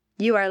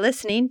You are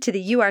listening to the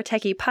You Are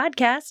Techie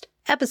podcast,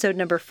 episode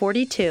number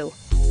 42.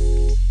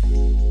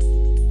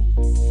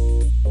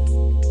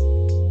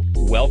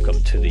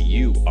 Welcome to the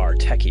You Are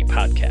Techie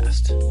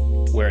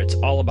podcast, where it's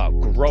all about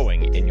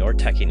growing in your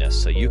techiness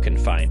so you can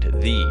find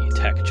the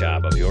tech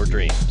job of your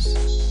dreams.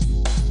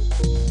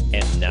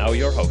 And now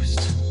your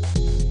host,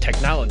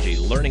 technology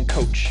learning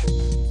coach,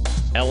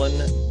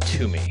 Ellen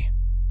Toomey.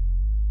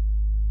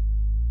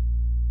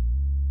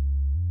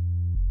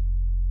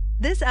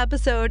 This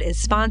episode is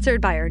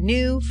sponsored by our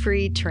new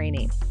free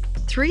training,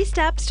 3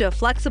 Steps to a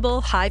Flexible,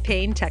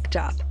 High-Paying Tech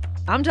Job.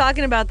 I'm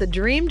talking about the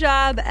dream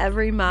job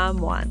every mom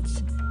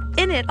wants.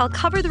 In it, I'll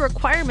cover the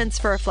requirements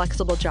for a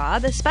flexible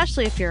job,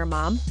 especially if you're a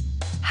mom,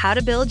 how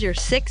to build your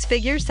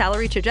 6-figure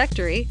salary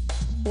trajectory,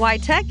 why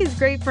tech is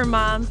great for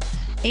moms,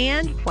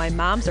 and why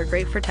moms are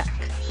great for tech.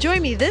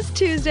 Join me this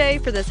Tuesday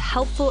for this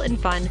helpful and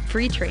fun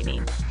free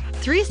training,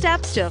 3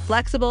 Steps to a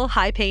Flexible,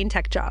 High-Paying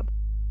Tech Job.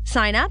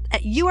 Sign up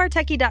at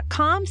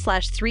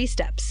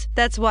youaretechie.com/3steps.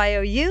 That's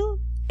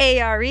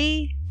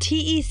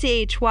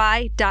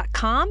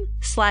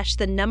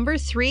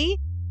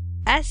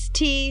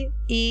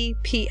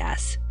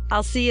youaretechy.com/3steps.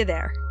 I'll see you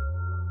there.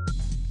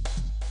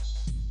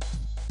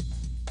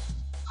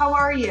 How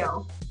are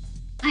you?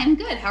 I'm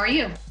good. How are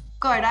you?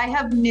 Good. I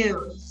have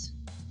news.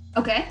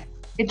 Okay.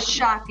 It's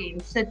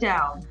shocking. Sit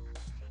down.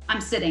 I'm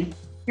sitting.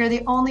 You're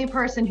the only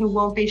person who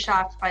won't be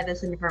shocked by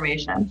this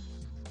information.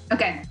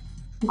 Okay.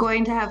 I'm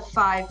going to have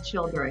 5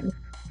 children.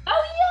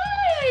 Oh,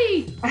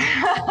 yay!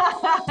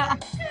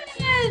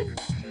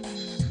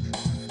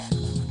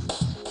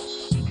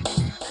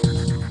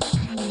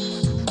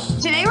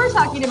 Today we're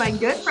talking to my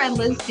good friend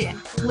Liz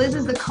Stanek. Liz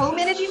is the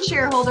co-managing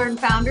shareholder and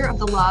founder of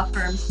the law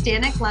firm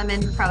Stanek,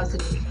 Lemon, Krause &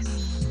 Weeks.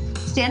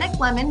 Stanek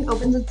Lemon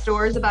opens its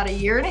doors about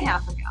 1.5 years ago.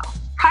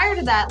 Prior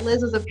to that,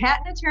 Liz was a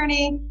patent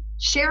attorney,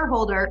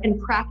 shareholder,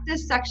 and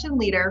practice section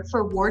leader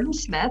for Ward &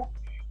 Smith.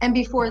 And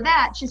before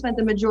that, she spent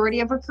the majority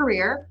of her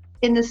career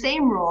in the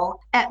same role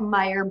at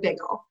Meyer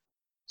Biggle.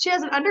 She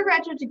has an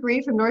undergraduate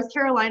degree from North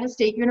Carolina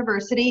State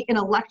University in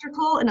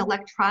electrical and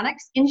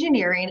electronics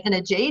engineering and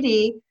a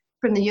JD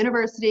from the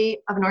University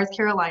of North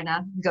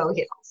Carolina. Go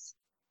Heels.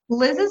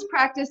 Liz's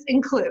practice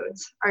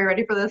includes, are you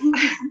ready for this?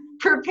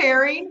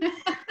 Preparing,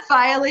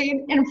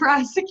 filing, and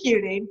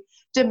prosecuting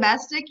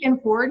domestic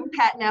and foreign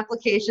patent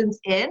applications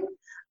in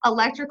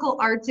electrical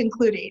arts,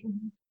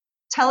 including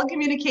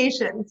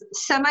telecommunications,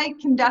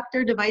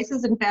 semiconductor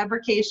devices and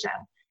fabrication,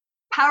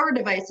 power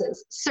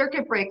devices,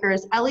 circuit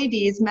breakers,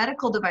 LEDs,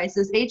 medical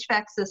devices,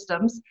 HVAC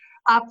systems,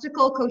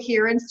 optical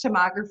coherence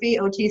tomography,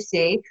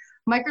 OTC,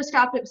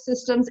 microscopic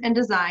systems and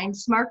design,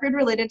 smart grid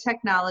related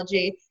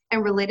technology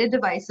and related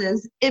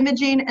devices,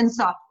 imaging, and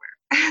software.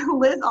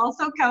 Liz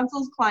also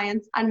counsels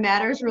clients on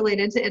matters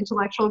related to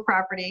intellectual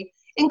property,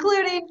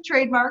 including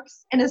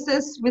trademarks, and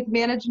assists with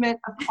management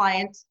of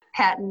clients'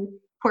 patent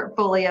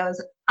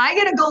portfolios. I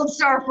get a gold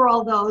star for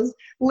all those.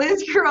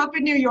 Liz grew up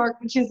in New York,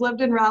 but she's lived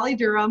in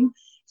Raleigh-Durham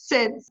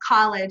since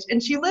college,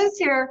 and she lives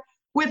here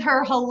with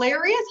her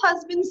hilarious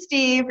husband,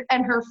 Steve,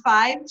 and her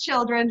 5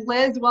 children.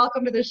 Liz,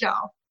 welcome to the show.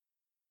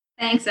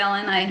 Thanks,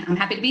 Ellen. I'm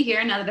happy to be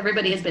here now that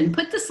everybody has been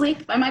put to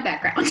sleep by my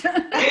background.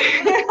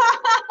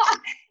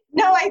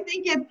 No, I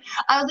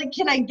was like,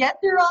 can I get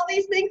through all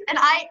these things? And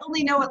I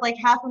only know what like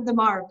half of them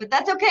are, but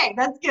that's okay.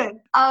 That's good.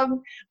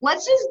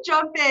 Let's just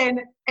jump in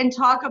and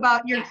talk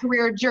about your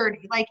career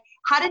journey. Like,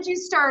 how did you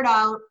start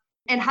out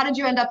and how did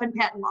you end up in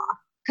patent law?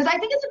 Because I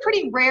think it's a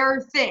pretty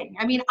rare thing.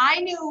 I mean, I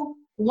knew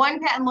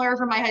one patent lawyer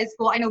from my high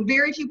school. I know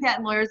very few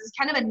patent lawyers. It's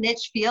kind of a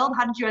niche field.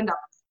 How did you end up?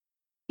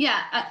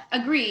 Yeah,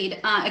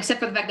 agreed. Except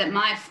for the fact that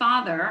my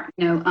father,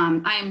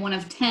 I am one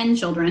of 10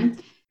 children.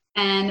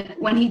 And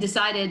when he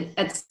decided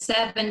at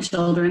 7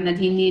 children that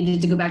he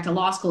needed to go back to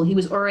law school, he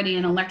was already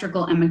an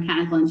electrical and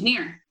mechanical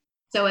engineer.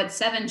 So at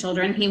 7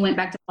 children, he went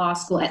back to law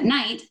school at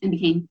night and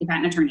became a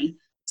patent attorney.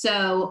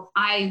 So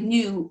I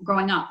knew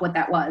growing up what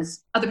that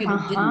was. Other people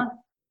didn't.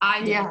 I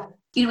did. Yeah.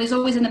 It was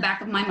always in the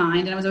back of my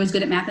mind, and I was always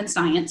good at math and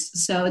science.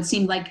 So it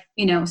seemed like,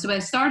 so I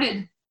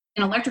started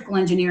in electrical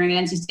engineering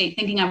at NC State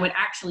thinking I would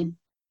actually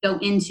go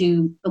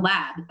into the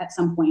lab at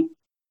some point.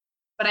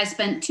 But I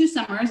spent 2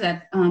 summers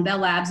at Bell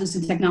Labs,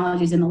 Lucid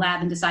Technologies in the lab,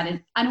 and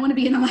decided I don't want to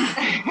be in the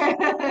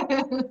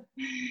lab.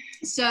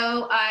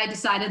 So I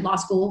decided law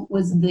school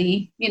was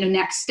the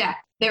next step.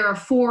 There are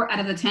 4 out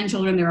of the 10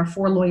 children. There are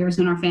 4 lawyers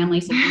in our family.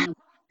 So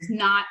it's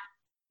not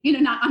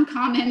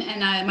uncommon.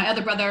 And my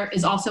other brother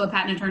is also a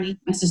patent attorney.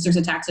 My sister's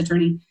a tax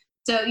attorney.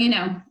 So,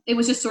 it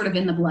was just sort of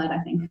in the blood, I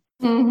think.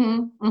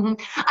 Mm-hmm, mm-hmm.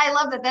 I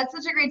love that. That's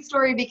such a great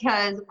story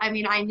because, I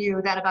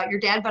knew that about your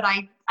dad, but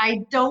I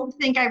don't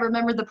think I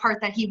remember the part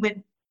that he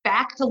went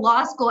back to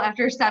law school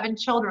after 7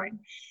 children.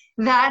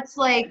 That's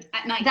like,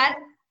 at night.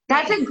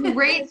 That's a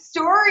great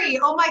story.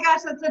 Oh my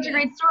gosh, that's such a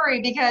great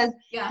story because,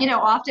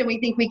 often we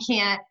think we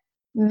can't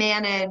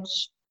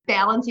manage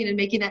balancing and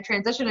making that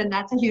transition. And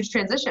that's a huge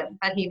transition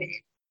that he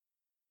made.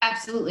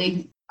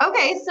 Absolutely.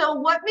 Okay, so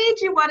what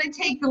made you want to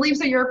take the leap?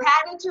 So you're a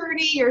patent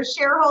attorney, you're a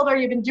shareholder,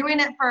 you've been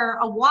doing it for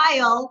a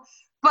while.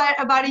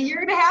 But about a year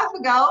and a half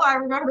ago, I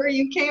remember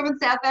you came and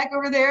sat back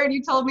over there and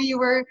you told me you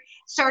were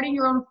starting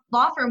your own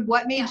law firm.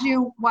 What made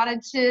you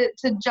wanted to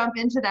jump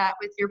into that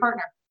with your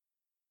partner?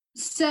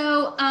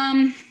 So,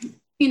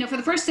 for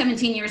the first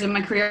 17 years of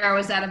my career, I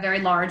was at a very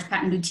large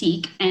patent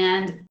boutique,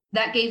 and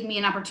that gave me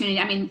an opportunity.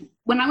 I mean,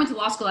 when I went to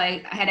law school,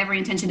 I had every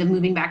intention of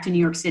moving back to New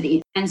York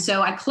City. And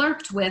so I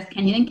clerked with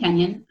Kenyon &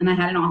 Kenyon, and I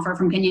had an offer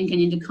from Kenyon &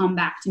 Kenyon to come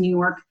back to New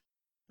York.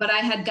 But I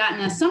had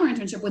gotten a summer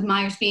internship with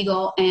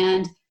Myers-Spiegel,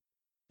 and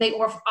they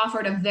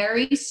offered a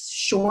very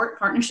short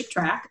partnership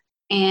track.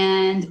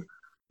 And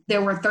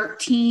there were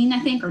 13, I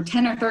think, or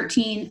 10 or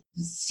 13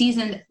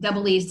 seasoned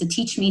double E's to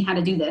teach me how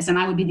to do this. And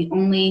I would be the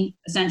only,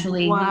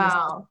 essentially.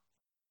 Wow.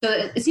 So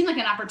it seemed like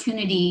an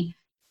opportunity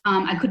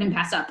I couldn't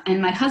pass up.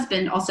 And my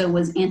husband also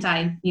was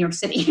anti-New York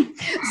City.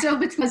 So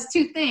between those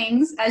two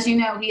things, as you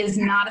know, he is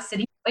not a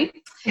city boy.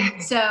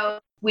 So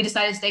we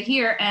decided to stay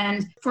here.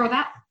 And for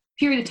that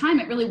period of time,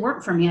 it really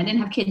worked for me. I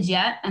didn't have kids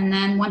yet. And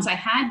then once I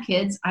had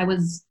kids, I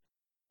was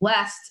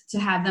blessed to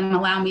have them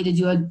allow me to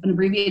do an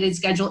abbreviated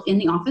schedule in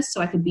the office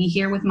so I could be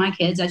here with my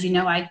kids. As you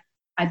know, I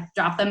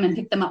drop them and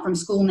pick them up from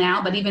school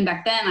now. But even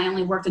back then, I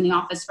only worked in the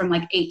office from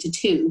like 8 to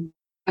 2.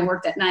 I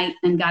worked at night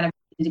and got everything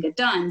to get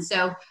done.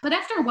 So, but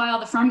after a while,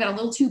 the firm got a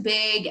little too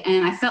big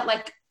and I felt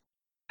like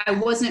I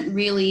wasn't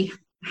really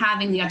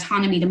having the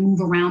autonomy to move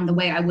around the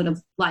way I would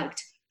have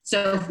liked.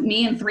 So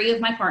me and 3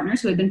 of my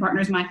partners, who had been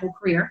partners my whole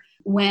career,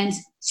 went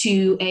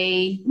to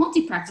a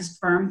multi-practice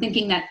firm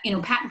thinking that,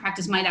 patent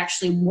practice might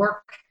actually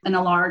work in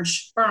a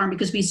large firm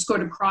because we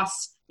sort of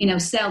cross,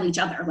 sell each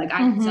other. Like I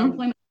sell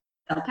employment,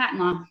 sell patent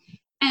law.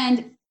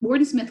 And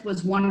Ward & Smith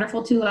was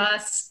wonderful to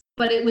us,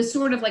 but it was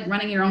sort of like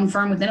running your own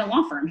firm within a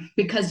law firm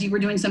because you were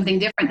doing something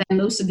different than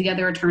most of the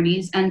other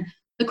attorneys. And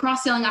the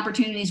cross-selling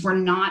opportunities were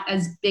not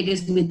as big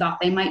as we thought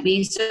they might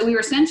be. So we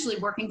were essentially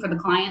working for the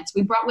clients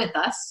we brought with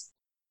us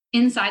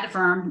inside a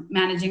firm,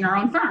 managing our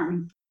own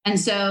firm. And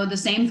so the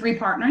same 3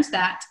 partners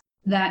that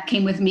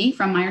came with me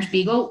from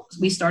Myers-Spiegel,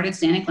 we started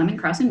Stanek, Lemon,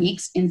 Krause &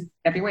 Meeks in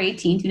February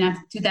 18,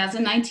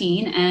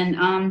 2019.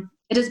 And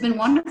it has been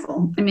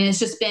wonderful. I mean, it's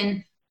just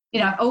been,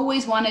 I've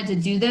always wanted to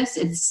do this.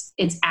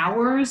 It's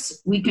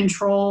ours. We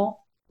control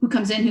who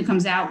comes in, who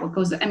comes out, what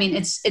goes. I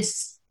mean,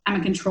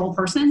 I'm a control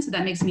person, so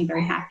that makes me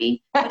very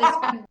happy. But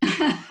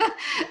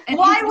it's been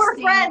why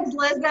we're friends,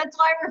 Liz. That's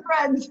why we're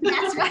friends.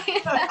 That's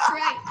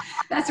right.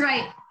 That's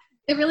right.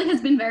 It really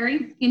has been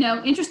very,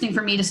 interesting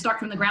for me to start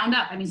from the ground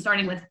up. I mean,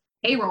 starting with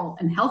payroll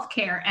and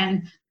healthcare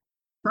and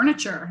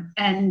furniture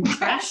and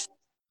trash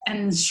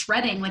and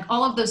shredding, like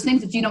all of those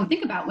things that you don't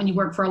think about when you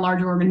work for a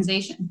larger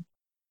organization.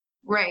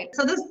 Right.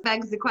 So this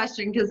begs the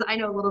question, because I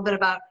know a little bit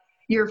about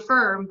your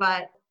firm,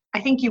 but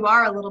I think you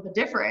are a little bit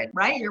different,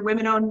 right? You're a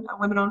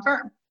women-owned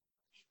firm.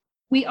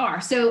 We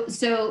are.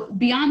 So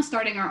beyond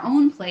starting our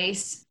own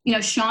place,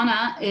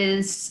 Shauna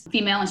is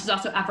female and she's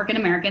also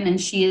African-American,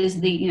 and she is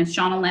the,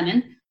 Shauna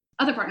Lemon.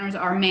 Other partners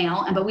are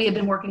male, but we have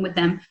been working with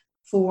them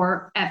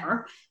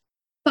forever.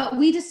 But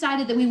we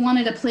decided that we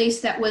wanted a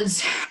place that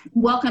was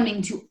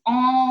welcoming to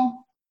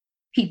all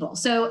people.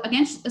 So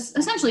again,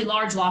 essentially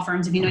large law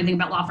firms, if you know anything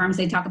about law firms,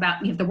 they talk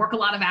about you have to work a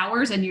lot of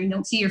hours and you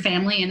don't see your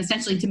family. And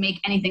essentially to make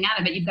anything out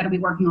of it, you've got to be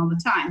working all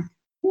the time.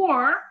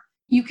 Or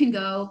you can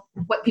go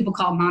what people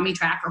call mommy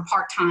track or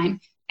part-time,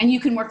 and you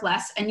can work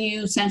less and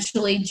you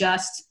essentially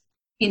just,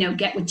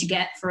 get what you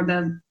get for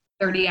the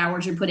 30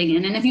 hours you're putting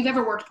in. And if you've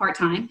ever worked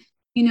part-time,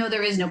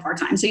 there is no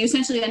part-time. So you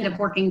essentially end up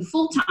working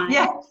full-time.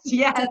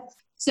 Yes.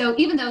 So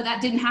even though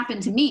that didn't happen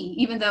to me,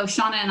 even though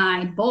Shauna and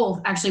I both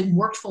actually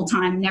worked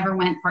full-time, never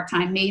went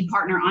part-time, made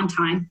partner on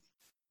time,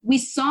 we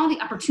saw the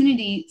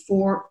opportunity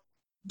for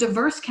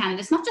diverse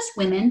candidates, not just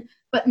women,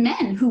 but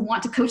men who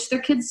want to coach their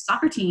kids'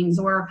 soccer teams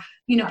or,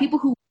 people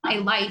who want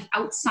a life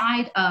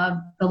outside of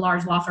the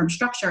large law firm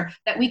structure,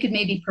 that we could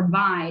maybe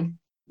provide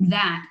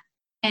that.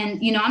 And,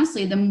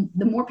 honestly, the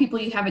more people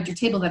you have at your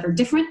table that are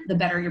different, the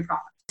better your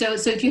product.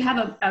 So if you have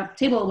a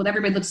table with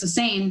everybody looks the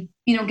same,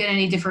 you don't get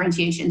any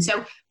differentiation.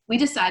 So we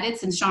decided,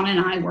 since Shauna and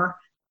I were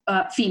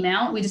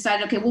female, we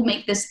decided, okay, we'll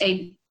make this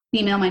a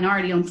female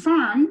minority-owned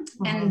firm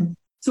and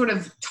sort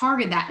of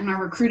target that in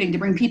our recruiting to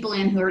bring people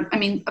in who are,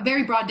 a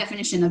very broad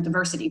definition of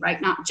diversity, right?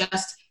 Not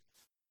just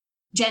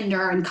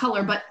gender and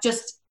color, but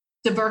just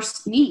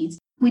diverse needs.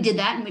 We did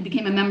that and we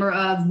became a member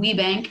of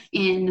WeBank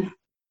in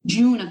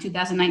June of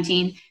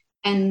 2019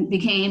 and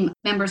became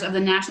members of the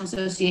National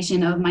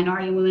Association of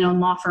Minority and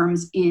Women-Owned Law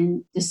Firms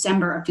in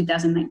December of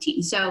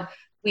 2019. So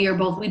we are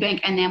both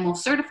WeBank and NAML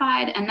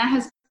certified, and that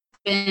has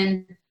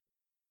been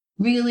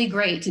really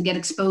great to get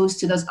exposed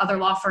to those other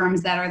law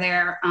firms that are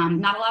there.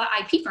 Not a lot of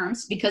IP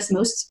firms, because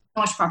most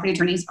intellectual property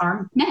attorneys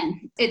are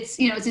men. It's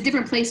a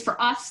different place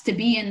for us to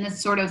be in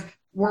this sort of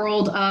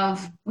world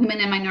of women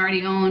and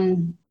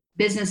minority-owned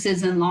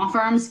businesses and law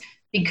firms,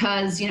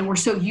 because we're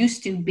so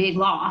used to big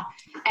law,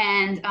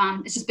 and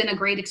it's just been a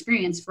great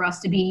experience for us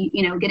to be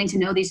getting to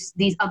know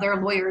these other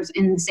lawyers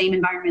in the same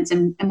environments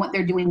and what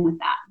they're doing with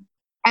that.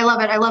 I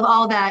love it. I love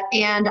all that.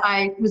 And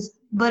I was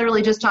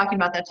literally just talking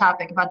about that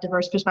topic about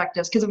diverse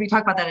perspectives, because we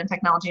talk about that in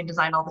technology and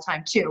design all the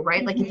time too,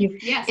 right? Like if you,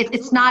 yes,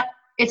 it's not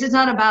it's just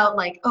not about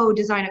like, oh,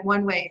 design it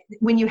one way.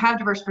 When you have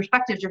diverse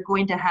perspectives, you're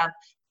going to have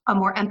a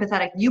more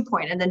empathetic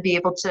viewpoint and then be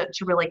able to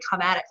really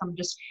come at it from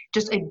just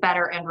a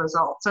better end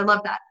result. So I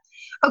love that.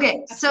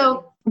 Okay,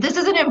 so this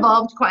is an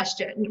involved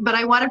question, but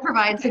I want to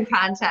provide some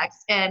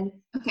context. And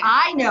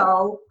I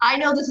know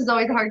this is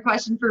always a hard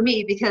question for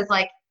me because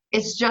like,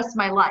 it's just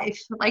my life.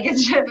 Like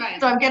it's just,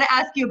 so I'm going to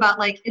ask you about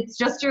like, it's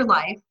just your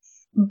life,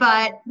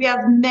 but we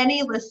have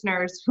many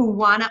listeners who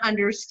want to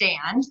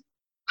understand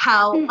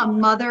how a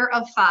mother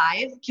of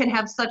 5 can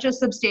have such a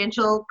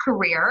substantial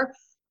career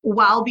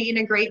while being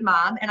a great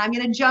mom. And I'm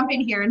going to jump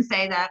in here and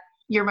say that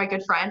you're my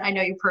good friend. I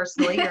know you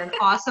personally, you're an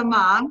awesome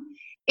mom.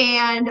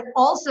 And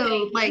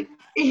also like,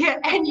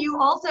 and you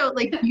also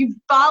like, you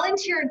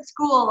volunteer at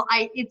school.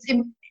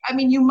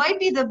 You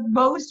might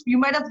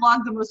have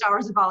logged the most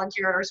hours of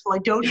volunteer at our school. I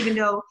don't even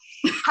know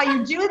how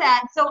you do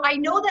that. So I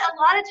know that a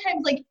lot of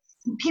times, like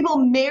people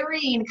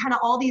marrying kind of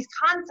all these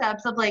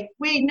concepts of like,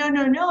 wait, no,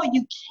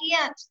 you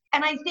can't.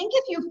 And I think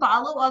if you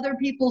follow other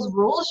people's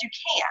rules, you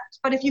can't.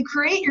 But if you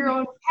create your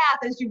own path,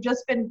 as you've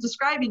just been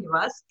describing to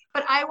us,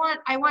 but I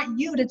want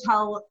you to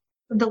tell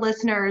the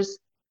listeners,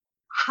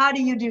 how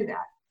do you do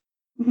that?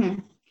 Mm-hmm.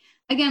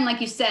 Again,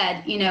 like you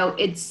said,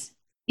 it's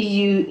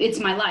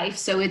my life.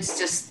 So it's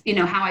just,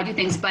 how I do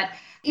things. But,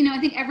 I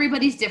think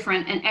everybody's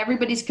different and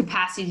everybody's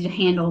capacity to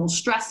handle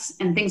stress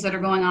and things that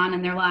are going on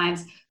in their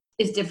lives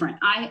is different.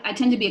 I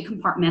tend to be a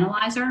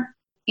compartmentalizer.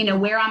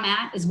 Where I'm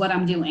at is what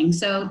I'm doing.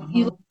 So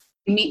you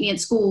meet me at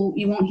school,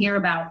 you won't hear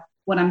about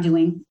what I'm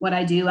doing, what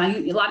I do.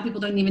 A lot of people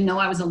don't even know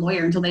I was a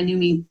lawyer until they knew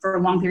me for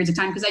long periods of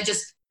time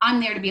because I'm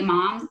there to be a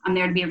mom. I'm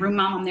there to be a room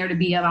mom. I'm there to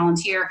be a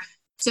volunteer.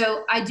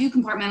 So I do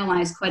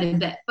compartmentalize quite a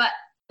bit. But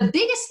the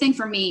biggest thing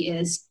for me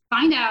is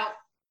find out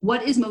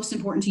what is most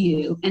important to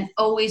you and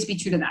always be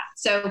true to that.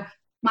 So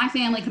my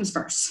family comes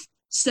first.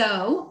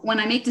 So when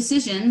I make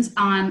decisions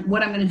on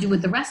what I'm going to do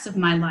with the rest of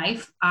my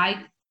life,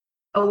 I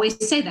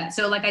always say that.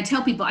 So like I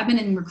tell people, I've been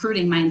in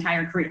recruiting my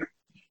entire career.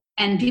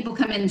 And people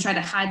come in and try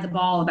to hide the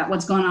ball about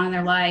what's going on in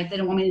their life. They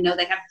don't want me to know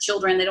they have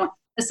children.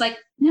 It's like,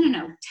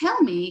 no.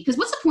 Tell me, because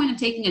what's the point of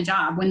taking a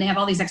job when they have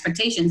all these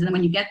expectations? And then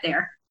when you get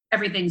there,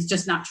 everything's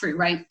just not true,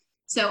 right?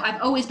 So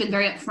I've always been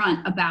very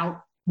upfront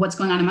about what's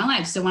going on in my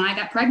life. So when I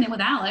got pregnant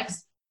with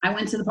Alex, I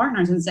went to the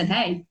partners and said,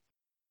 hey,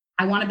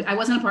 I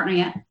wasn't a partner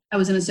yet. I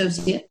was an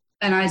associate.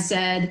 And I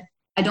said,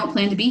 I don't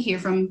plan to be here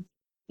from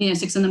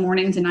 6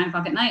 a.m. to 9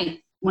 o'clock at night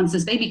once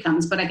this baby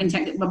comes, but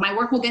but my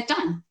work will get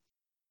done.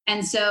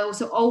 And so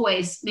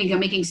always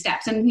making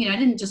steps. And, I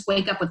didn't just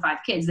wake up with 5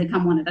 kids. They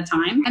come one at a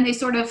time. And they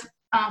sort of,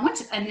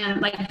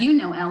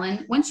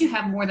 Ellen, once you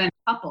have more than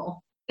a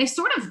couple, they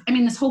sort of,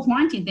 this whole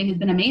quarantine thing has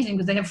been amazing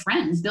because they have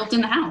friends built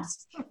in the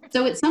house.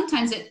 So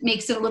sometimes it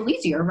makes it a little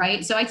easier,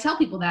 right? So I tell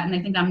people that and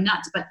they think I'm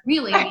nuts, but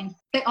really,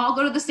 they all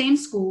go to the same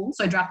school.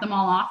 So I drop them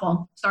all off.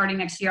 Well, starting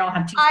next year, I'll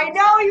have 2. I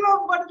know you have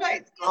one in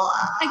high school.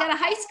 I got a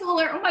high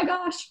schooler. Oh my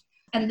gosh.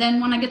 And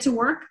then when I get to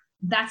work,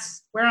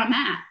 that's where I'm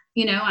at.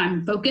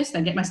 I'm focused.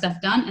 I get my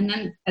stuff done. And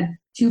then at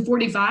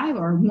 2:45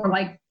 or more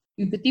like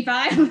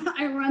 2:55,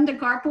 I run to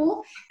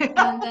carpool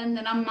and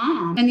then I'm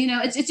mom. And,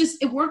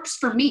 it works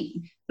for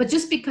me. But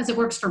just because it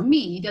works for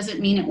me doesn't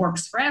mean it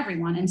works for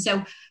everyone. And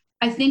so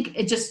I think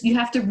you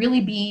have to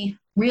really be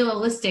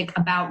realistic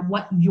about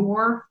what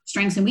your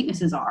strengths and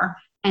weaknesses are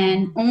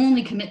and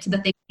only commit to the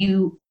thing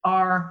you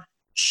are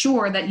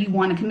sure that you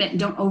want to commit and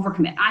don't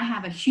overcommit. I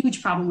have a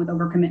huge problem with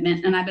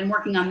overcommitment, and I've been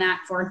working on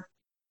that for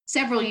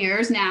several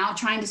years now,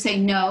 trying to say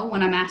no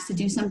when I'm asked to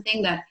do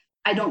something that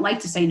I don't like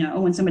to say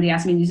no when somebody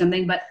asks me to do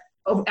something. But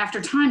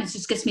after time, it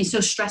just gets me so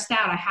stressed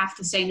out. I have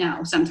to say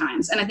no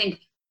sometimes. And I think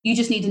you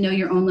just need to know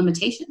your own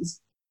limitations.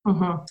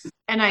 Mm-hmm.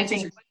 And I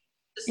think,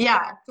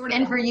 sort of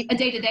and for you, a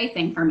day-to-day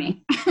thing for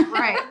me.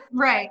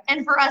 Right.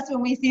 And for us,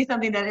 when we see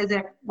something that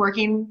isn't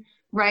working,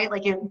 right?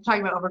 Like you're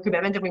talking about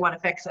overcommitment and we want to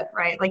fix it,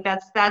 right? Like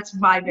that's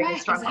my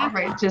biggest struggle,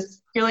 exactly. Right?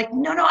 Just, you're like,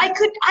 no, I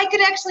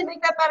could actually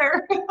make that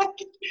better.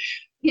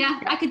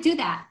 I could do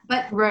that,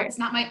 but it's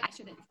not I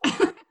shouldn't.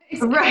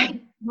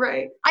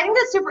 Right. I think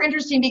that's super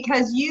interesting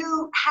because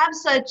you have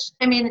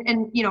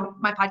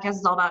my podcast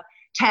is all about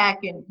tech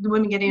and the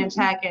women getting into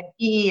tech, and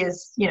E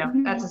is,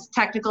 that's as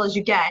technical as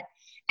you get.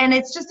 And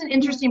it's just an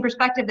interesting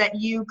perspective that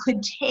you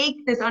could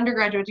take this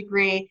undergraduate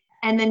degree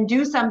and then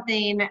do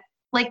something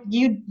like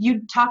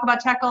you talk about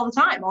tech all the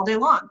time, all day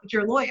long, but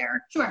you're a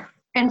lawyer. Sure.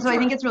 And so I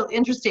think it's really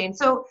interesting.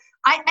 So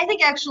I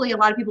think actually a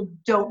lot of people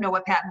don't know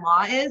what patent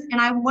law is. And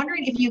I'm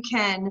wondering if you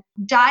can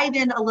dive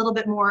in a little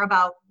bit more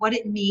about what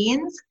it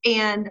means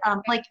and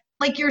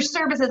like your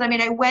services.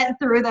 I went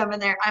through them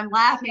and I'm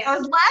laughing. Yeah. I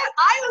was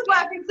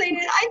laughing saying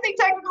it. I think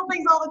technical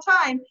things all the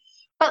time.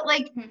 But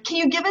can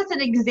you give us an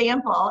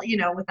example,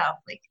 without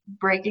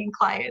breaking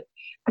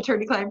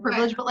attorney-client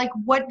privilege, but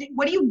what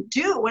do you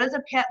do? What does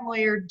a patent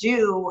lawyer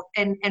do?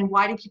 And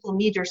why do people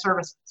need your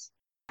services?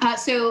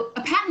 So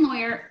a patent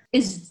lawyer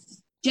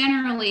is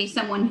generally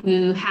someone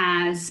who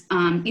has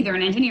either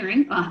an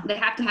engineering, they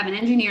have to have an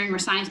engineering or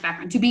science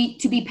background to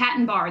be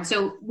patent barred.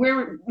 So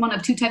we're one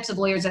of 2 types of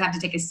lawyers that have to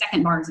take a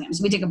second bar exam.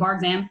 So we take a bar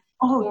exam.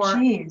 Oh,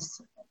 geez.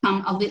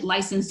 become a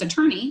licensed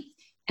attorney.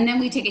 And then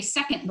we take a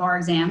second bar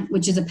exam,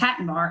 which is a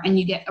patent bar, and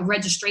you get a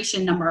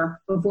registration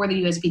number before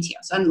the USPTO.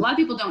 So a lot of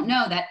people don't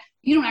know that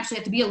you don't actually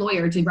have to be a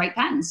lawyer to write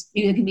patents.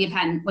 You can be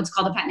what's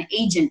called a patent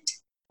agent.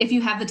 If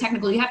you have the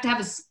technical, you have to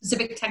have a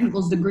specific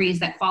technical degrees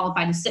that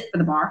qualify to sit for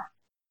the bar.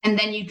 And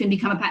then you can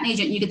become a patent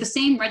agent. You get the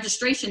same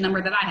registration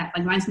number that I have.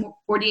 Like mine's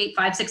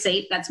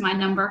 48568. That's my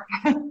number.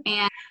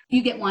 And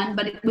you get one,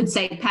 but it would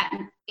say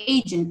patent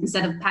agent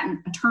instead of patent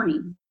attorney.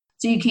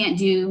 So you can't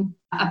do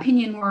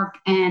opinion work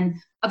and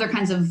other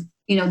kinds of,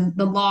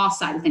 the law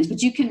side of things,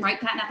 but you can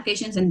write patent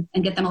applications and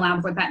get them allowed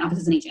before the patent office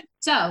as an agent.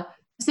 So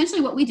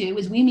essentially what we do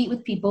is we meet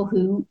with people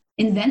who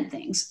invent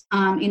things.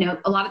 A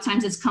lot of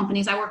times it's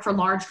companies. I work for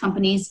large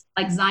companies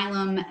like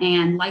Xylem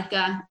and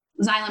Leica.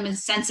 Xylem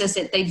is Census.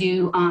 They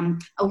do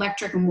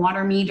electric and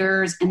water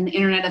meters and the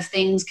Internet of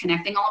Things,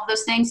 connecting all of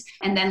those things.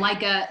 And then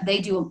Leica, they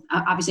do,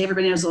 obviously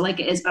everybody knows what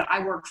Leica is, but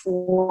I work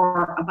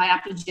for a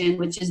Biopigen,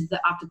 which is the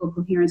optical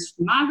coherence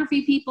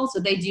tomography people. So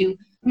they do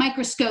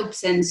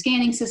microscopes and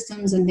scanning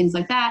systems and things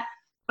like that.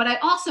 But I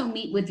also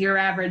meet with your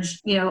average,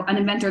 an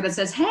inventor that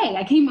says, hey,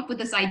 I came up with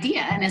this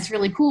idea and it's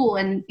really cool.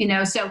 And,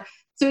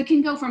 so it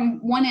can go from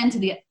one end to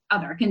the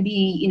other. It can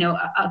be,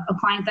 a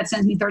client that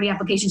sends me 30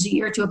 applications a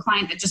year to a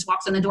client that just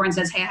walks in the door and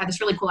says, hey, I have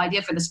this really cool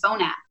idea for this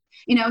phone app,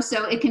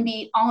 so it can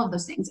be all of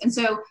those things. And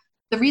so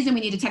the reason we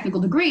need a technical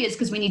degree is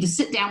because we need to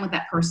sit down with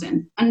that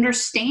person,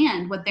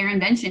 understand what their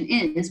invention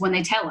is when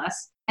they tell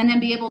us, and then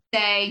be able to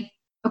say,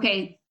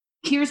 okay,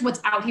 here's what's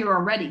out here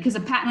already. Because a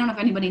patent, I don't know if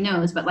anybody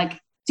knows, but like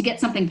to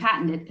get something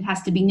patented, it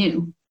has to be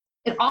new.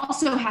 It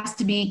also has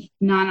to be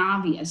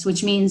non-obvious,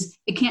 which means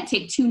it can't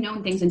take two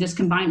known things and just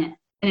combine it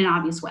in an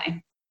obvious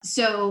way.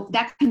 So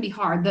that can be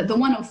hard. The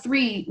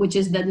 103, which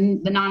is the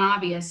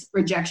non-obvious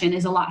rejection,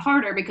 is a lot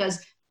harder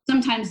because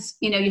sometimes,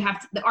 you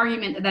have the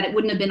argument that it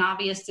wouldn't have been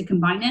obvious to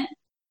combine it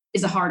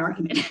is a hard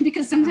argument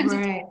because sometimes,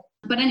 right.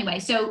 But anyway,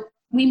 so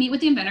we meet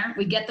with the inventor,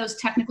 we get those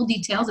technical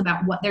details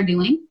about what they're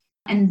doing.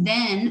 And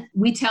then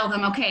we tell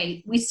them,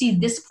 okay, we see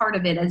this part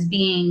of it as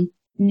being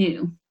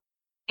new.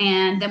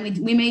 And then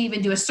we may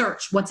even do a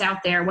search, what's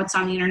out there, what's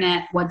on the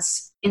internet,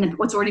 what's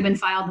already been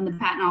filed in the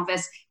patent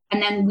office.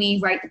 And then we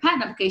write the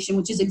patent application,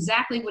 which is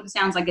exactly what it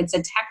sounds like. It's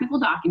a technical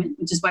document,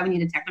 which is why we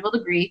need a technical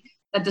degree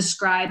that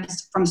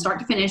describes from start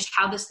to finish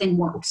how this thing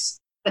works.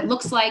 It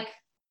looks like,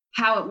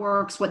 how it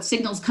works, what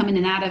signals come in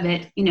and out of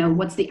it,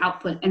 what's the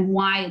output and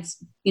why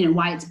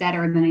it's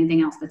better than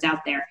anything else that's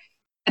out there.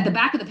 At the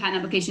back of the patent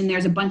application,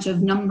 there's a bunch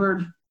of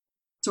numbered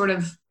sort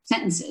of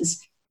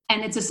sentences.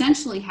 And it's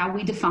essentially how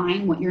we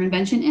define what your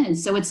invention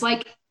is. So it's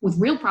like with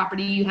real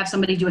property, you have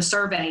somebody do a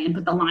survey and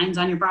put the lines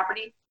on your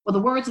property. Well, the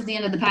words at the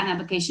end of the patent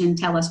application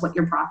tell us what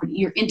your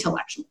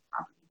intellectual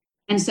property.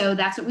 And so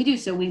that's what we do.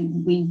 So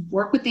we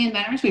work with the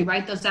inventors, we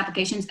write those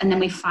applications, and then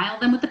we file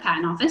them with the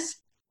patent office.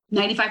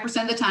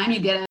 95% of the time, you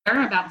get a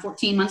letter about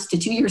 14 months to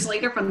 2 years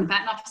later from the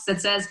patent office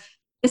that says,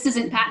 this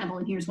isn't patentable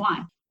and here's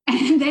why.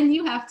 And then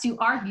you have to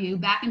argue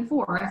back and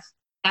forth.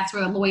 That's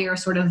where a lawyer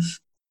sort of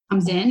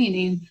comes in.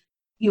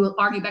 You will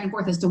argue back and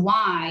forth as to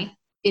why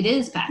it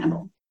is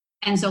patentable.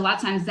 And so a lot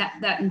of times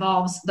that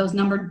involves those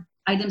numbered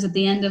items at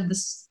the end of the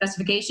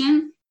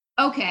specification.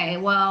 Okay,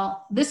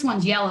 well, this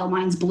one's yellow,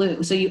 mine's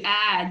blue. So you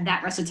add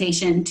that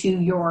recitation to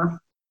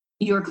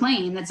your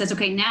claim that says,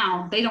 okay,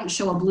 now they don't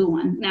show a blue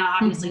one. Now,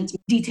 obviously it's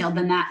more detailed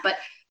than that, but,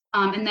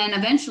 and then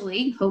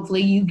eventually,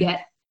 hopefully you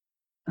get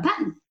a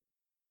patent.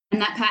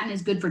 And that patent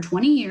is good for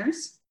 20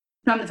 years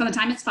from the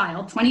time it's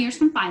filed, 20 years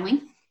from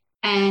filing.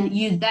 And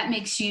that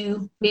makes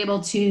you be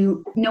able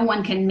to, no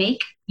one can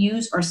make,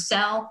 use, or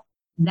sell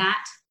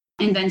that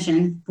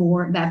invention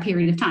for that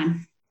period of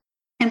time.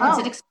 And once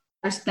it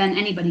expires, then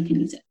anybody can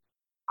use it.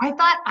 I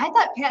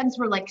thought patents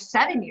were like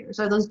 7 years.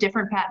 Are those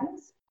different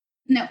patents?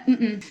 No,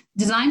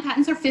 design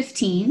patents are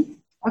 15.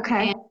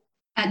 Okay.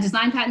 And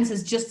design patents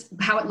is just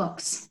how it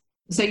looks.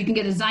 So you can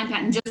get a design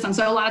patent just on,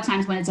 so a lot of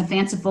times when it's a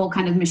fanciful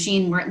kind of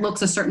machine where it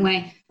looks a certain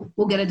way,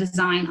 we'll get a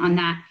design on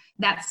that.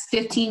 That's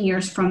 15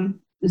 years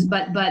from,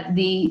 but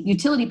the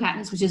utility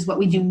patents, which is what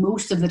we do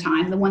most of the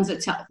time, the ones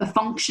that tell the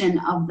function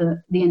of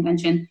the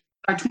invention,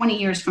 are 20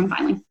 years from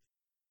filing.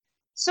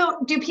 So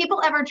do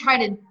people ever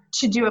try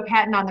to do a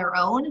patent on their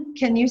own?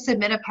 Can you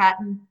submit a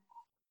patent?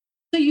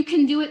 So you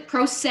can do it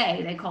pro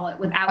se, they call it,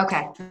 without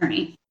an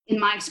attorney. In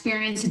my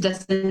experience, it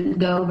doesn't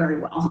go very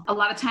well. A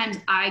lot of times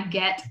I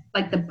get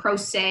like the pro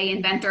se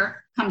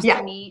inventor comes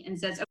to me and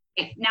says,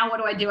 okay, now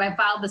what do? I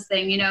filed this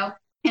thing,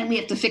 and we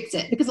have to fix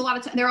it. Because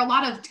there are a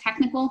lot of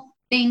technical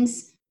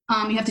things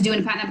you have to do in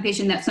a patent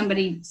application that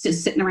somebody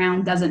just sitting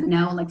around doesn't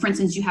know. Like, for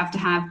instance, you have to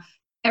have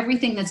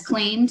everything that's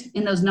claimed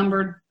in those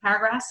numbered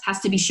paragraphs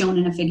has to be shown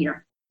in a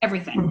figure.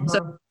 Everything. Mm-hmm.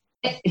 So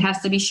it has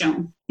to be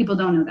shown. People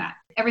don't know that.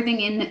 Everything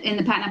in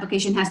the patent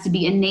application has to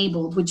be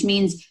enabled, which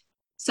means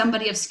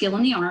somebody of skill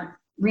in the art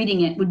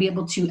reading it would be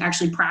able to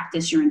actually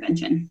practice your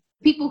invention.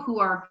 People who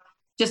are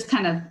just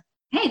kind of,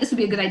 hey, this would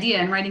be a good idea,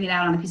 and writing it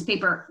out on a piece of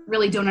paper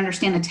really don't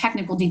understand the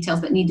technical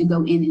details that need to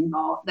go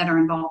that are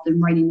involved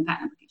in writing the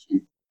patent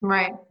application.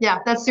 Right. Yeah,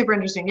 that's super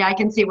interesting. Yeah, I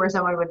can see where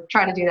someone would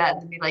try to do that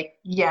and be like,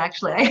 yeah,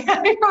 actually,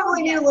 I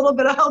probably need a little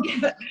bit of help.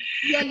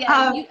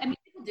 Yeah.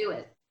 People do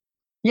it.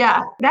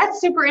 Yeah, that's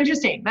super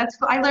interesting.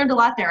 I learned a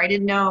lot there. I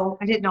didn't know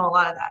a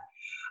lot of that.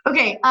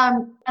 Okay,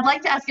 I'd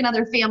like to ask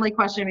another family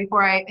question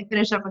before I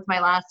finish up with my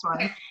last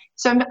one.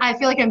 So I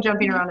feel like I'm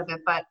jumping around a bit,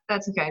 but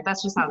that's okay.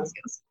 That's just how this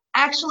goes.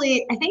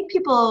 Actually, I think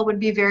people would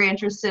be very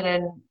interested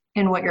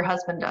in what your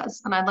husband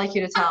does, and I'd like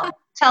you to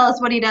tell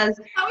us what he does.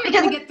 How are we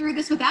going to get through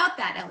this without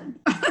that, Ellen?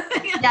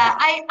 Yeah,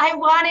 I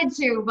wanted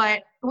to,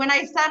 but when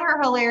I said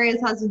her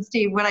hilarious husband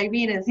Steve, what I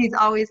mean is he's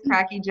always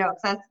cracking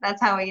jokes.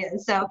 That's how he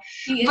is. So,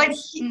 but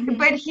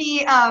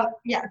he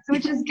yes,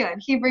 which is good.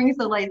 He brings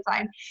the light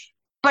side,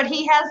 but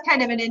he has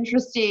kind of an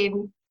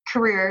interesting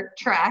career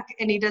track,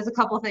 and he does a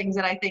couple things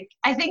that I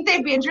think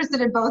they'd be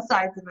interested in both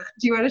sides of it.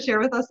 Do you want to share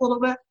with us a little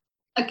bit?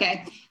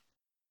 Okay.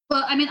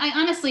 Well, I mean, I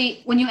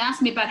honestly, when you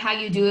asked me about how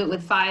you do it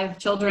with 5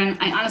 children,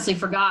 I honestly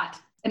forgot.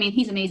 I mean,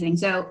 he's amazing.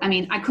 So, I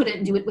mean, I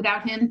couldn't do it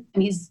without him.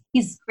 And he's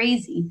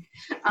crazy.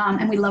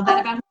 And we love that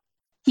about him.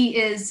 He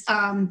is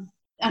an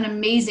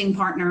amazing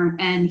partner,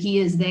 and he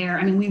is there.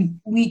 I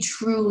mean, we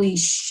truly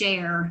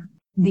share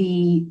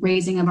the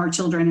raising of our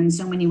children in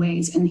so many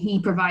ways. And he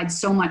provides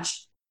so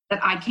much that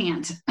I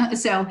can't.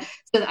 So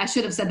I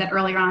should have said that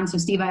earlier on. So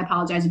Steve, I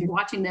apologize if you're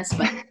watching this,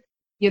 but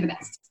you're the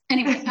best.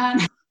 Anyway,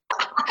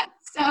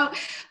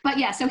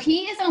 so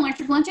he is an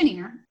electrical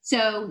engineer.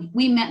 So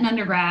we met in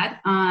undergrad.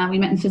 We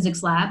met in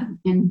physics lab,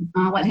 and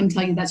I'll let him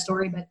tell you that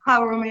story. But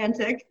how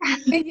romantic!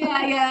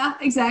 Yeah,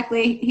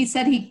 exactly. He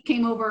said he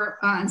came over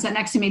and sat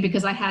next to me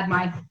because I had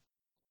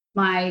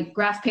my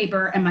graph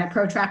paper and my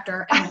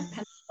protractor and my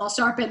pencil all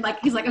sharpened. Like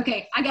he's like,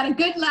 okay, I got a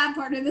good lab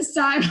partner this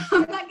time.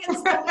 I'm not getting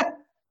started.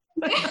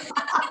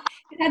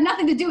 It had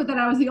nothing to do with that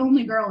I was the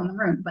only girl in the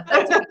room, but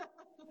that's okay.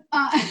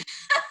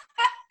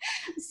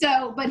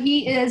 But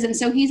he is, and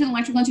so he's an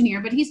electrical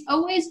engineer, but he's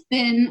always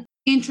been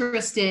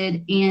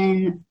interested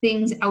in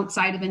things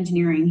outside of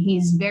engineering.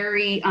 He's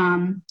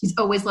he's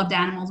always loved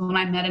animals. When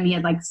I met him, he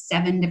had like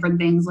 7 different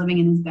things living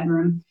in his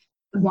bedroom: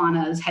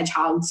 iguanas,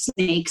 hedgehogs,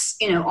 snakes,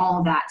 all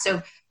of that.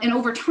 So, and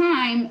over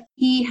time,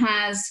 he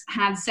has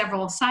had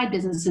several side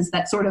businesses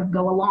that sort of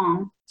go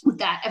along with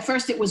that. At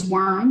first, it was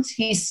worms.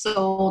 He had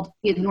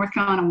the North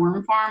Carolina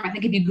worm farm. I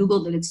think if you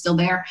Googled it, it's still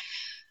there.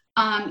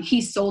 He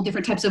sold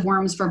different types of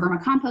worms for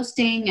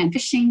vermicomposting and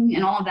fishing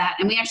and all of that.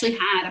 And we actually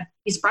had a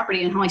piece of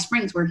property in Holly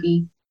Springs where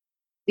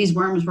these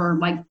worms were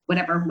like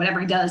whatever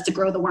he does to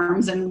grow the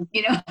worms and,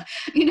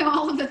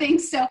 all of the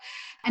things. So,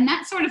 and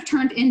that sort of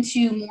turned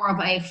into more of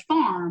a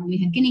farm. We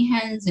had guinea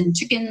hens and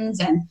chickens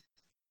and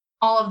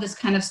all of this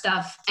kind of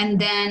stuff.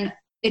 And then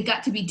it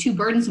got to be too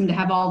burdensome to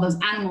have all those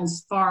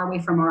animals far away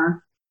from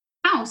our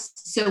house.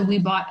 So we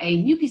bought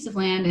a new piece of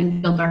land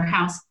and built our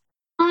house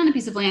on a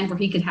piece of land where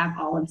he could have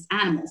all of his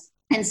animals.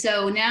 And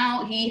so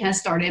now he has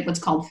started what's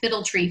called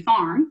Fiddle Tree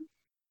Farm,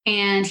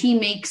 and he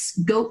makes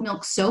goat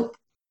milk soap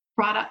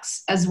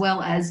products as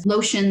well as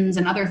lotions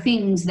and other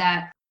things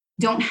that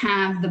don't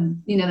have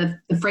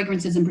the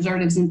fragrances and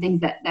preservatives and things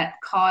that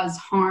cause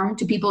harm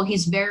to people.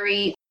 He's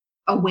very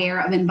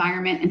aware of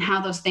environment and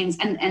how those things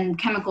and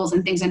chemicals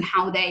and things and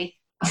how they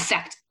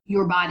affect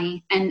your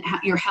body and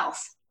your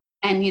health.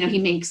 And, he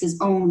makes his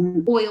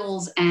own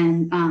oils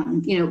and,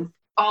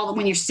 all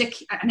when you're sick.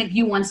 I think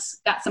you once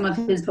got some of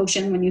his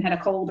potion when you had a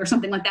cold or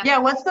something like that. Yeah.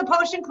 What's the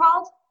potion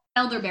called?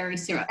 Elderberry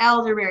syrup.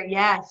 Elderberry.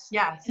 Yes.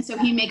 And so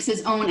he makes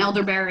his own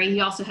elderberry.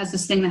 He also has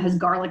this thing that has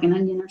garlic and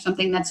onion or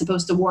something that's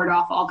supposed to ward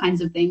off all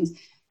kinds of things.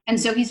 And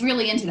so he's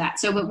really into that.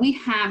 So, but we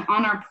have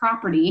on our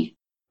property,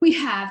 we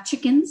have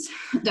chickens,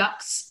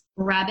 ducks,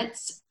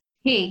 rabbits,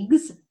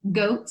 pigs,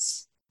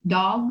 goats,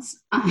 dogs.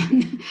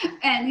 And,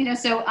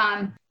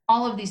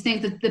 all of these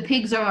things, the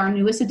pigs are our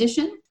newest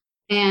addition.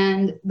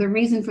 And the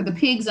reason for the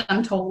pigs,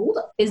 I'm told,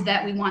 is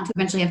that we want to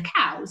eventually have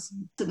cows.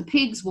 So the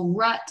pigs will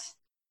rut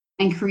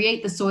and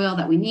create the soil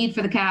that we need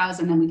for the cows,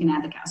 and then we can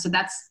add the cows. So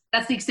that's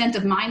the extent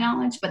of my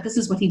knowledge, but this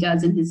is what he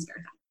does in his spare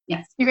time.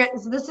 Yes. You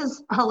guys, this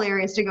is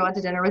hilarious to go out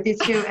to dinner with these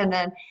two, and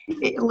then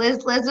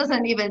Liz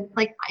doesn't even,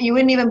 you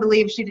wouldn't even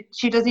believe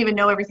she doesn't even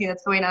know everything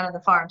that's going on the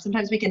farm.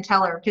 Sometimes we can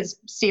tell her because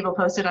Steve will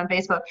post it on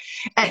Facebook,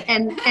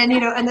 and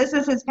this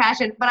is his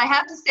passion. But I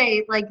have to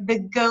say,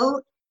 the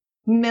goat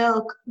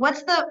milk,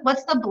 what's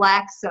the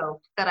black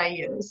soap that I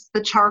use?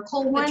 The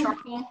charcoal one? The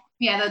charcoal.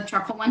 Yeah, the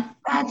charcoal one.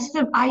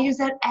 I use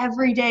that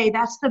every day.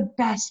 That's the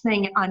best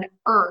thing on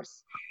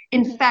earth.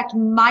 In fact,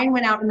 mine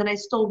went out and then I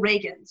stole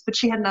Reagan's, but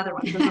she had another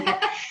one.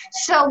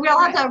 So we'll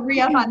have to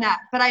re-up on that.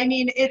 But I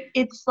mean,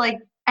 it's like,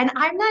 and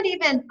I'm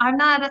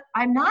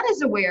not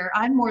as aware.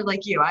 I'm more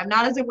like you. I'm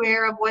not as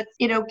aware of what,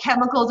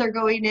 chemicals are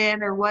going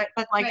in or what,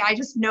 but right. I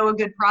just know a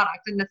good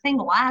product, and the thing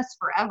lasts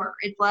forever.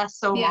 It lasts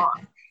so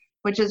long,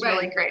 which is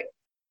really great.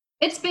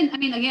 It's been,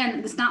 again,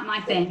 it's not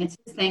my thing, it's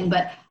his thing,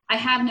 but I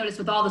have noticed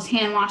with all this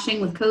hand washing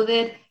with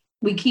COVID,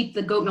 we keep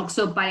the goat milk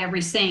soap by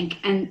every sink,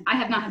 and I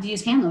have not had to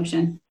use hand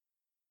lotion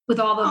with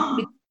all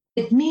the...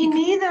 Me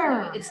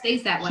neither. It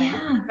stays that way,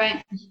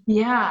 right?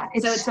 Yeah,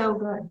 it's so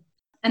good.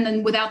 And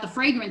then without the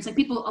fragrance, like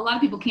a lot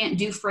of people can't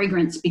do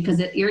fragrance because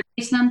it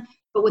irritates them.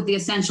 But with the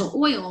essential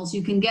oils,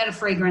 you can get a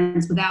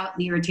fragrance without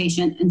the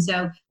irritation. And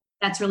so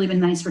that's really been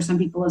nice for some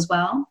people as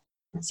well.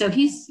 So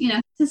he's,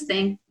 it's his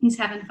thing. He's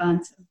having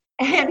fun. So.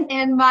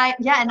 And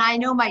I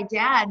know my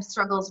dad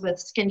struggles with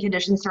skin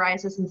conditions,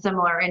 psoriasis and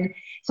similar. And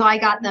so I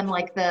got them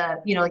like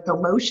the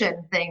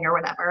lotion thing or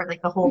whatever,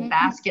 like the whole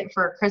basket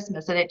for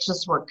Christmas, and it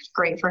just worked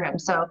great for him.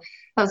 So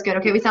that was good.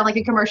 Okay. We sound like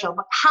a commercial,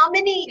 but how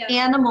many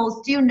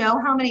animals, do you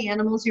know how many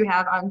animals you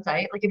have on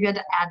site? Like if you had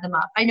to add them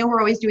up, I know we're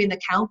always doing the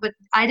count, but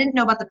I didn't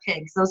know about the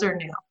pigs. Those are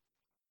new.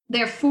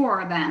 There are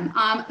 4 of them.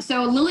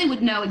 So Lily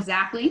would know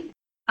exactly.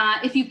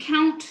 If you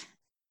count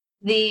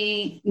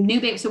the new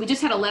baby, so we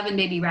just had 11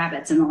 baby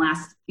rabbits in the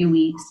last few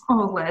weeks.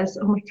 Oh, Liz,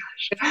 oh my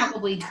gosh. There's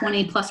probably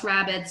 20 plus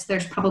rabbits.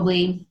 There's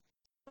probably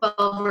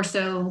 12 or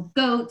so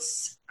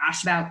goats,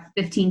 about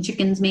 15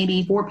 chickens,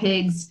 maybe 4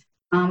 pigs.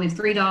 We have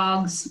 3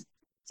 dogs.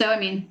 So,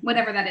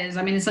 whatever that is.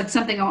 It's like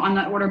something on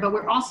that order, but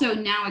we're also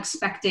now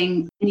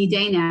expecting any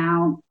day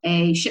now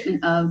a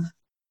shipment of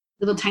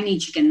little tiny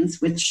chickens,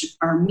 which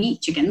are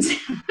meat chickens.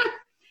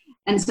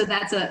 And so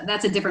that's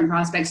a different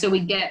prospect. So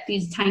we get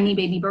these tiny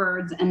baby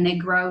birds and they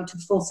grow to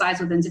full size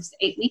within 6 to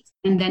 8 weeks.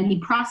 And then he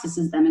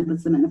processes them and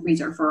puts them in the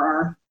freezer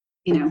for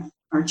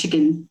our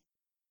chicken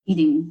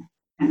eating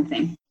kind of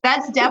thing.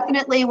 That's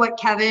definitely what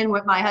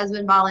my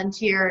husband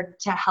volunteered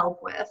to help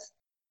with.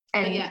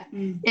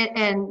 And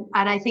and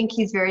I think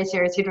he's very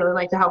serious. He'd really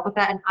like to help with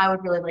that. And I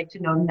would really like to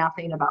know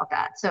nothing about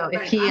that. So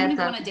if he I'm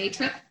on a day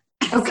trip.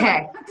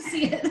 Okay. So I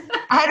see it.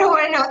 I don't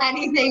want to know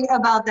anything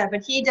about that,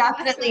 but he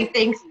definitely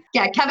thinks,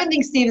 Kevin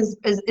thinks Steve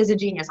is a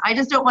genius. I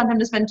just don't want them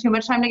to spend too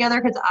much time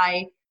together because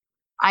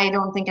I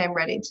don't think I'm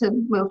ready to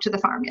move to the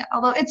farm yet.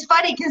 Although it's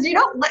funny because we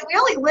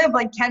only live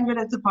like 10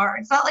 minutes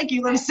apart. It's not like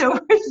you live it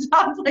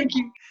sounds like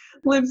you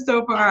live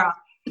so far out.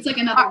 It's like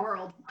another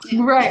world.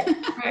 Yeah.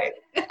 Right.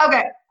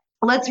 Okay.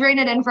 Let's rein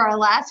it in for our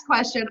last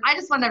question. I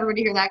just want everyone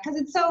to hear that because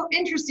it's so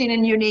interesting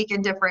and unique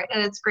and different.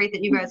 And it's great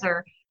that you guys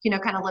are,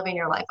 kind of living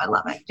your life. I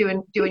love it.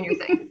 Doing your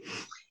thing.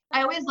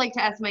 I always like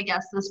to ask my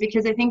guests this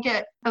because I think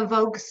it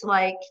evokes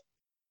like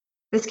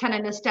this kind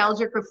of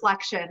nostalgic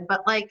reflection,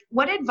 but like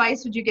what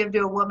advice would you give to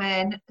a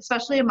woman,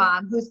 especially a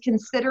mom who's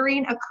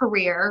considering a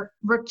career,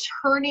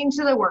 returning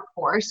to the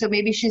workforce? So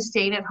maybe she's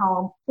staying at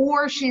home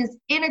or she's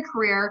in a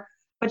career,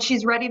 but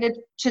she's ready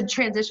to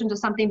transition to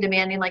something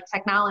demanding like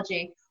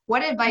technology.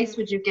 What advice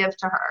would you give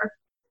to her?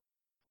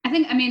 I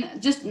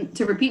think, just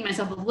to repeat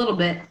myself a little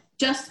bit,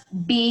 just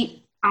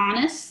be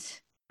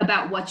honest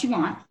about what you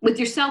want with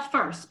yourself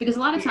first, because a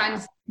lot of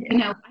times,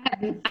 I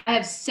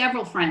have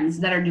several friends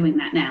that are doing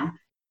that now.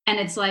 And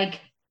it's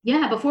like,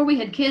 before we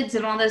had kids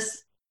and all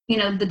this,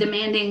 the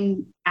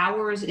demanding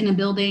hours in a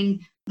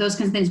building, those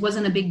kinds of things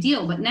wasn't a big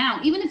deal. But now,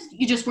 even if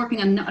you're just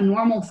working a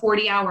normal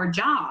 40-hour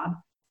job,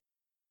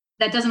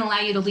 that doesn't allow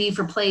you to leave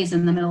for plays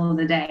in the middle of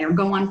the day or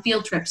go on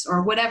field trips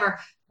or whatever.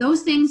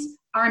 Those things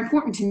are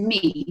important to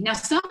me. Now,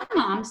 some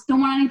moms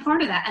don't want any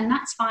part of that, and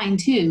that's fine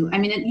too.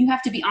 You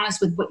have to be honest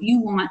with what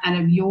you want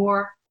out of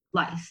your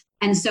life.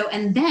 And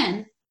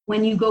then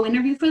when you go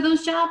interview for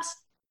those jobs,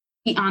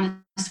 be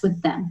honest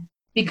with them.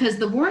 Because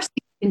the worst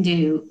thing you can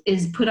do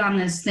is put on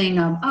this thing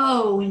of,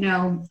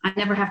 I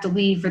never have to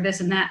leave for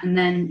this and that. And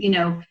then,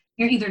 you're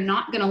either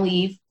not going to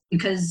leave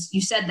because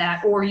you said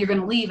that, or you're going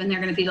to leave and they're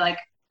going to be like,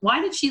 why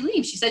did she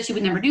leave? She said she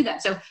would never do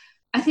that. So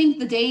I think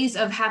the days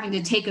of having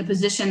to take a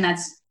position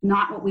that's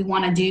not what we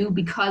want to do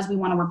because we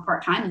want to work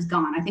part-time is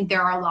gone. I think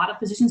there are a lot of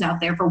positions out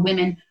there for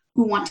women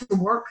who want to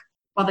work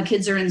while the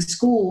kids are in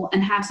school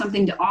and have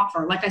something to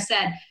offer. Like I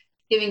said,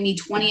 giving me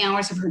 20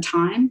 hours of her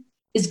time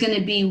is going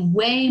to be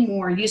way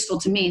more useful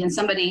to me than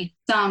some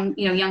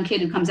young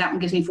kid who comes out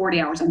and gives me 40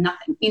 hours of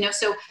nothing.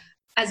 So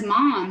as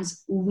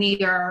moms,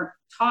 we are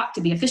taught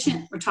to be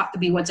efficient. We're taught to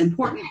be what's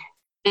important.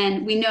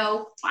 And we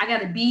know I got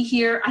to be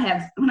here.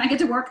 When I get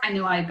to work, I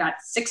know I've got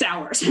 6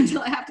 hours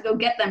until I have to go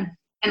get them.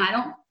 And I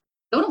don't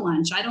go to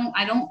lunch. I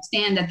don't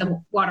stand at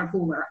the water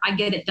cooler. I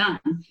get it done.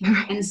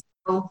 And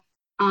so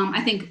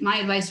I think my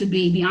advice would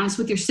be honest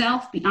with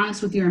yourself, be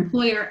honest with your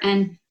employer,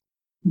 and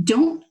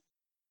don't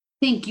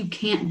think you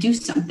can't do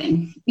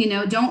something.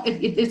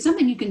 If it's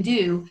something you can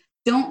do,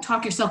 don't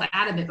talk yourself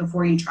out of it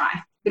before you try.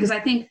 Because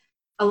I think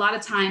a lot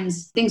of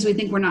times things we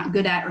think we're not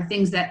good at, or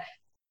things that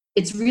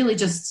it's really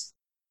just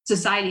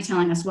society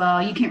telling us,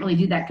 well, you can't really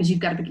do that because you've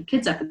got to pick your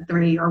kids up at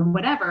 3 or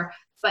whatever,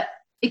 but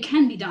it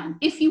can be done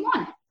if you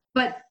want it.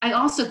 But I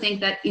also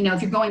think that,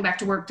 if you're going back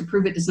to work to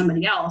prove it to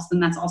somebody else, then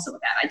that's also a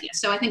bad idea.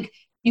 So I think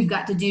you've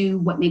got to do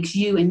what makes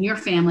you and your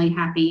family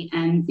happy.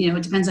 And,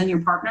 it depends on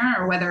your partner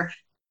or whether,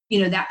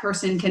 that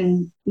person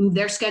can move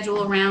their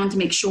schedule around to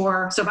make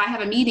sure. So if I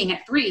have a meeting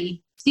at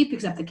 3, Steve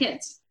picks up the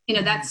kids.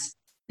 It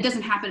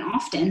doesn't happen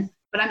often,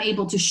 but I'm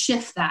able to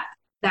shift that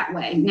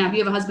way. Now, if you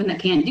have a husband that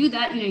can't do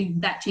that,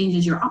 that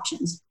changes your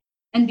options.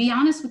 And be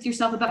honest with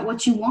yourself about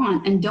what you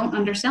want and don't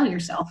undersell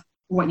yourself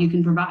for what you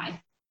can provide.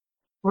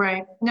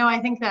 Right. No, I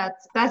think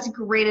that's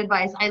great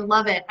advice. I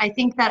love it. I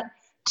think that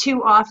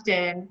too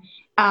often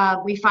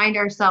we find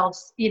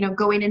ourselves,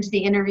 going into the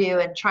interview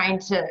and trying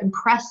to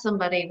impress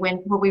somebody when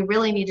what we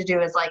really need to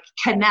do is like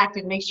connect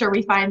and make sure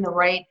we find the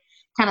right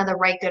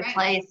good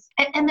place.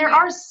 And there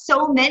are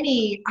so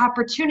many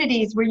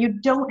opportunities where you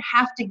don't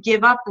have to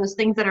give up those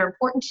things that are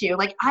important to you.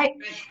 Like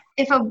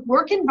if a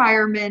work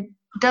environment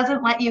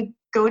doesn't let you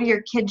go to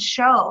your kid's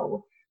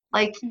show,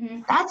 like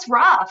that's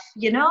rough,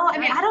 I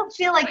mean, I don't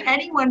feel like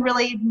anyone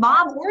really,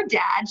 mom or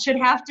dad, should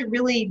have to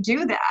really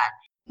do that.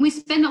 We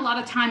spend a lot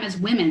of time as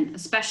women,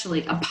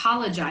 especially,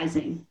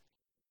 apologizing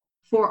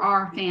for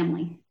our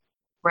family.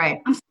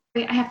 Right. I'm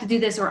sorry, I have to do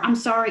this, or I'm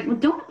sorry. Well,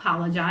 don't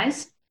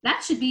apologize.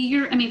 That should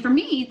be for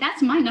me,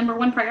 that's my number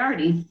one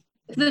priority.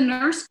 If the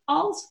nurse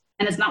calls,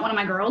 and it's not one of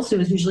my girls, who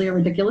is usually a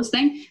ridiculous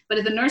thing, but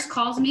if the nurse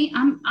calls me,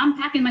 I'm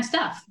packing my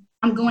stuff.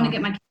 I'm going to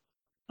get my kids,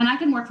 and I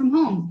can work from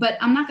home, but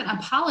I'm not going to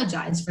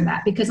apologize for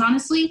that, because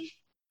honestly,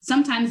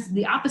 sometimes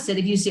the opposite,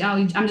 if you say,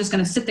 oh, I'm just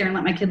going to sit there and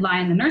let my kid lie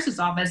in the nurse's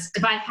office,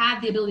 if I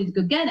have the ability to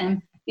go get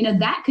him,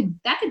 that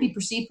could be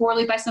perceived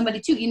poorly by somebody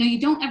too. You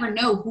don't ever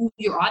know who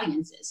your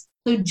audience is.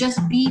 So just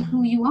be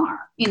who you are.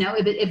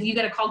 If you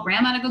got to call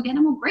grandma to go get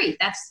him, well, great.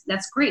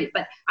 That's great.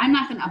 But I'm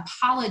not going to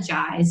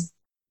apologize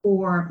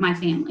for my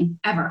family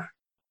ever.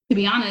 To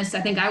be honest,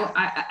 I think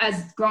I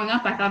as growing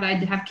up, I thought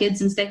I'd have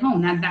kids and stay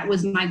home. That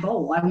was my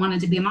goal. I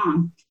wanted to be a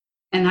mom.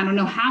 And I don't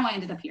know how I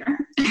ended up here.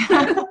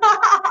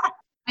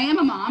 I am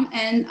a mom,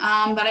 and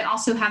but I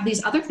also have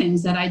these other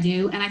things that I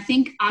do. And I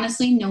think,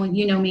 honestly, knowing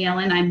me,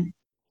 Ellen, I'm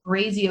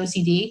crazy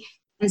OCD.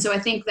 And so I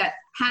think that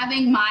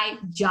having my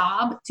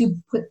job to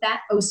put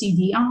that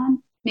OCD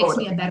on makes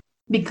me a better,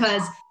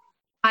 because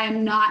I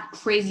am not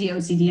crazy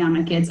OCD on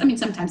my kids. I mean,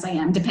 sometimes I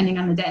am, depending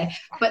on the day,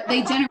 but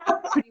they generally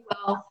pretty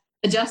well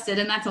adjusted.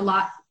 And that's a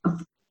lot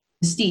of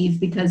Steve,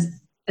 because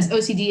as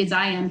OCD as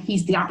I am,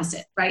 he's the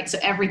opposite, right? So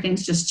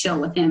everything's just chill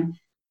with him.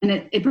 And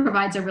it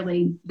provides a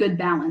really good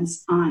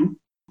balance on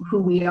who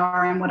we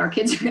are and what our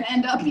kids are going to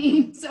end up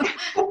being. So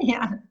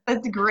yeah,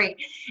 that's great.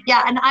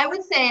 Yeah. And I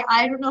would say,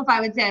 I don't know if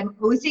I would say I'm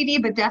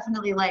OCD, but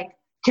definitely like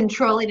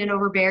controlling and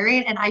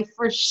overbearing. And I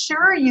for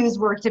sure use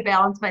work to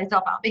balance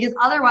myself out, because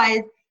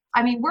otherwise,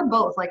 I mean, we're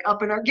both like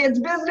up in our kids'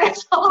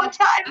 business all the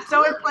time.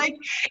 So it's like,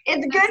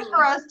 it's good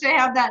for us to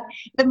have that.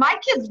 But my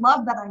kids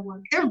love that I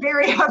work. They're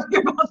very happy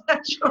about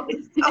that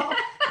choice.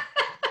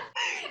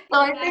 So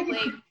I think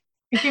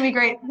it can be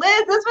great.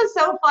 Liz, this was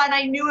so fun.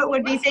 I knew it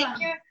would be.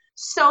 Thank you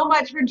so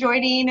much for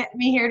joining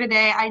me here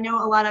today. I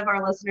know a lot of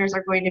our listeners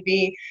are going to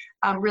be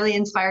really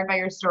inspired by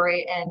your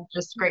story, and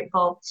just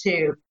grateful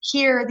to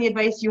hear the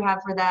advice you have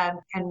for them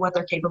and what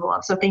they're capable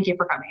of. So thank you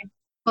for coming.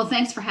 Well,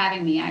 thanks for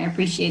having me. I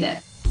appreciate it.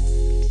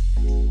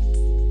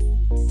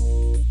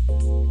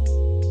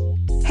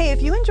 Hey,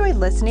 if you enjoyed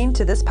listening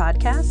to this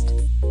podcast,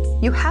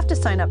 you have to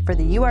sign up for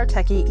the You Are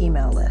Techie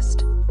email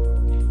list.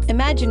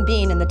 Imagine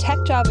being in the tech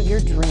job of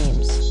your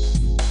dreams.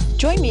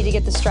 Join me to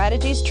get the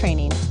strategies,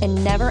 training,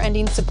 and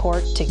never-ending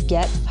support to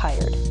get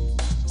hired.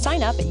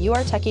 Sign up at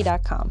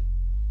youaretechy.com.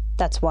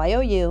 That's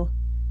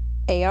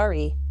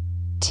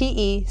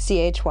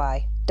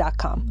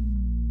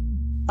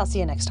youaretechy.com. I'll see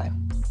you next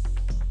time.